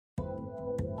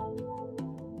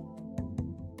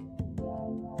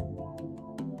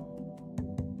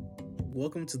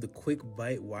Welcome to the Quick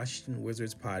Bite Washington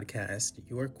Wizards podcast,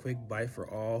 your quick bite for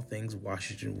all things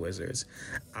Washington Wizards.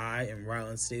 I am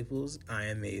Ryland Staples. I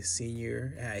am a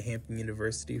senior at Hampton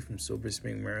University from Silver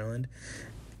Spring, Maryland,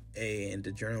 and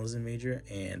a journalism major,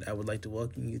 and I would like to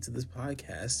welcome you to this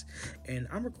podcast. And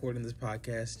I'm recording this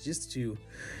podcast just to,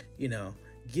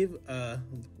 give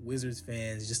Wizards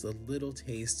fans just a little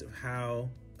taste of how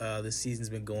the season's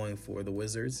been going for the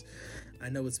Wizards. I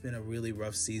know it's been a really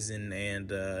rough season,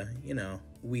 and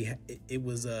it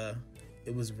was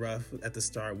rough at the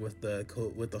start with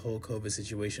the whole COVID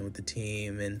situation with the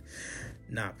team and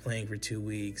not playing for 2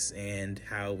 weeks, and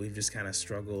how we've just kind of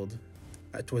struggled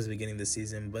towards the beginning of the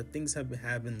season, but things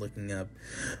have been looking up.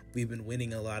 We've been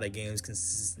winning a lot of games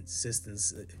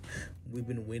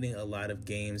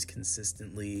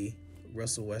consistently.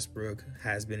 Russell Westbrook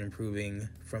has been improving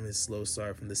from his slow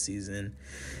start from the season,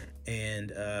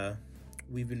 and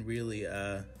we've been really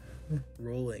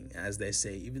rolling, as they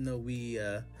say, even though we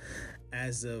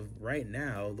as of right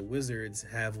now, the Wizards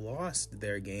have lost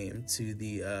their game to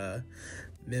the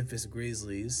Memphis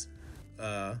Grizzlies,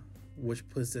 which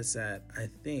puts us at, I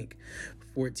think,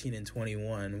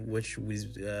 14-21, which was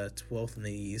 12th in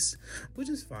the East, which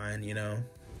is fine.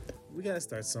 We gotta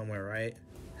start somewhere, right?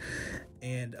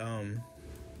 And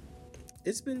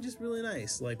it's been just really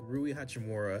nice. Like Rui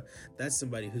Hachimura, that's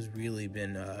somebody who's really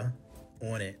been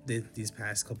on it these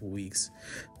past couple weeks,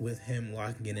 with him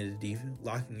locking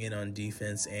in on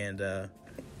defense and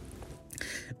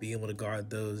being able to guard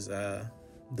those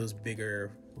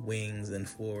bigger wings and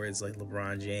forwards like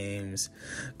LeBron James,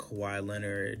 Kawhi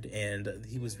Leonard, and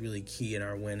he was really key in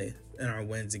our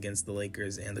wins against the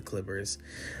Lakers and the Clippers.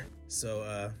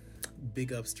 So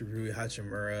big ups to Rui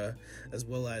Hachimura, as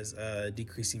well as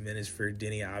decreasing minutes for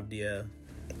Deni Avdija,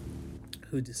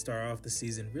 who to start off the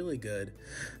season really good,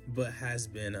 but has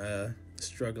been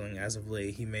struggling as of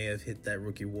late. He may have hit that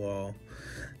rookie wall,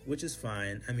 which is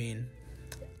fine. I mean,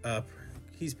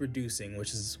 he's producing,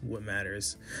 which is what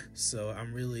matters. So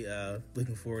I'm really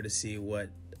looking forward to see what's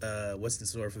in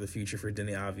store for the future for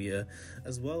Deni Avdija,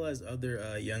 as well as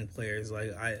other young players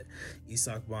like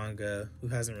Isaac Bonga, who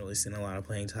hasn't really seen a lot of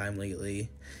playing time lately,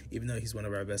 even though he's one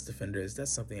of our best defenders.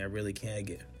 That's something I really can't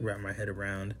wrap my head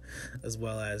around, as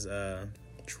well as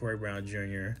Troy Brown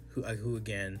Jr., who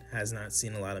again has not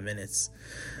seen a lot of minutes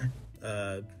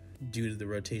due to the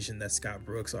rotation that Scott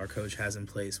Brooks, our coach, has in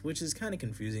place, which is kind of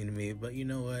confusing to me. But you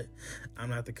know what? I'm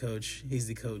not the coach. He's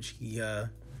the coach. He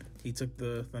took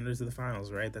the Thunder to the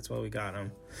finals, right? That's why we got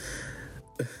him.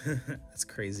 That's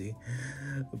crazy.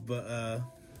 But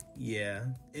yeah,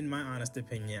 in my honest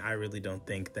opinion, I really don't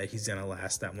think that he's gonna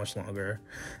last that much longer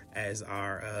as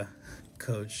our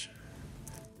coach.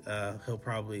 We'll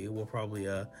probably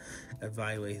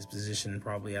evaluate his position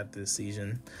probably after the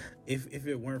season. If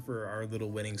it weren't for our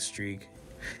little winning streak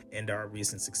and our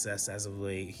recent success as of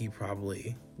late, we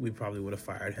probably would have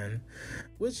fired him,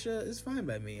 which is fine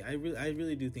by me. I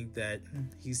really do think that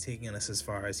he's taking us as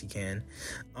far as he can.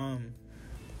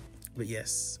 But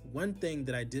yes, one thing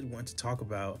that I did want to talk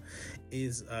about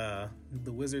is the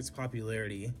Wizards'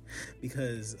 popularity,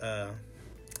 because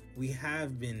we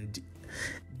have been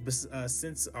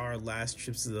since our last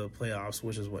trips to the playoffs,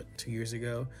 which was 2 years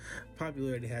ago,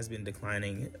 popularity has been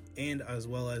declining, and as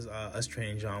well as us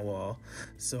training John Wall.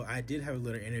 So I did have a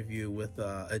little interview with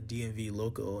a DMV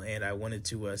local, and I wanted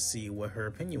to see what her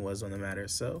opinion was on the matter.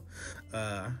 So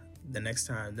the next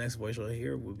voice you'll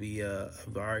hear will be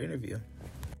of our interview.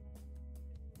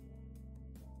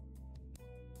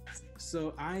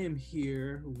 So I am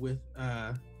here with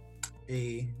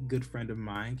a good friend of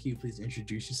mine. Can you please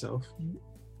introduce yourself?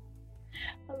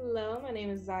 Hello, my name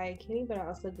is Zya Kinney, but I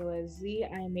also go as Z.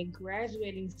 I am a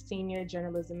graduating senior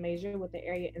journalism major with the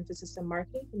area emphasis in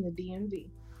marketing from the DMV.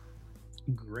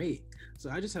 Great. So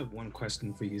I just have one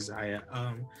question for you, Zya.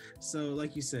 So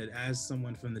like you said, as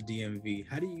someone from the DMV,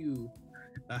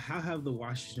 how have the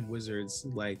Washington Wizards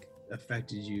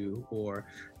affected you, or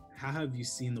how have you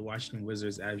seen the Washington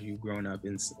Wizards as you've grown up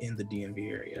in the DMV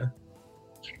area?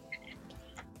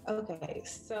 Okay,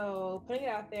 so putting it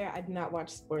out there, I do not watch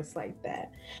sports like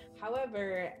that.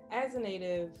 However, as a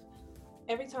native,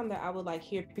 every time that I would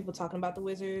hear people talking about the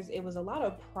Wizards, it was a lot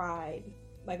of pride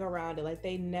around it.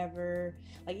 They never,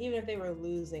 even if they were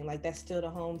losing, that's still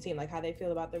the home team. How they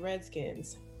feel about the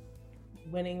Redskins.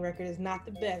 Winning record is not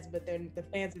the best, but the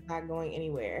fans are not going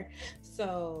anywhere.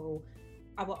 So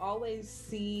I will always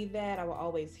see that. I will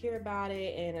always hear about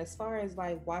it. And as far as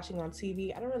watching on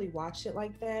TV, I don't really watch it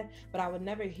like that, but I would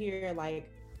never hear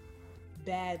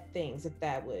bad things, if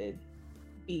that would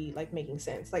be like making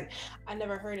sense. Like I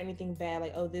never heard anything bad,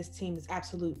 like, oh, this team is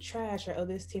absolute trash, or oh,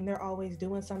 this team, they're always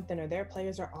doing something, or their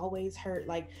players are always hurt.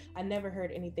 Like I never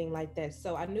heard anything like that.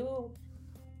 So I knew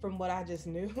from what I just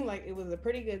knew, like it was a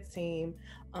pretty good team.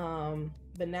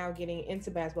 But now getting into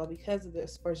basketball because of the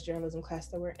sports journalism class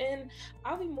that we're in,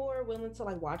 I'll be more willing to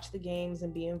like watch the games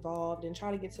and be involved and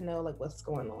try to get to know like what's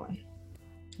going on.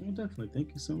 Well, definitely. Thank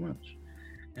you so much.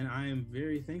 And I am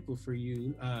very thankful for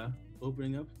you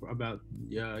opening up about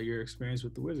your experience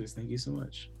with the Wizards. Thank you so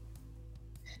much.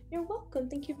 You're welcome.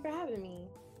 Thank you for having me.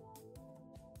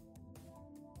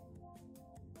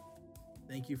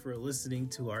 Thank you for listening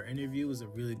to our interview. It was a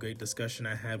really great discussion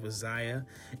I had with Zya.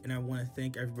 And I want to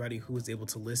thank everybody who was able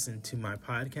to listen to my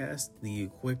podcast, the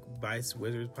Quick Bites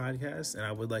Wizards podcast. And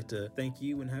I would like to thank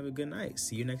you and have a good night.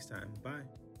 See you next time.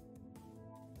 Bye.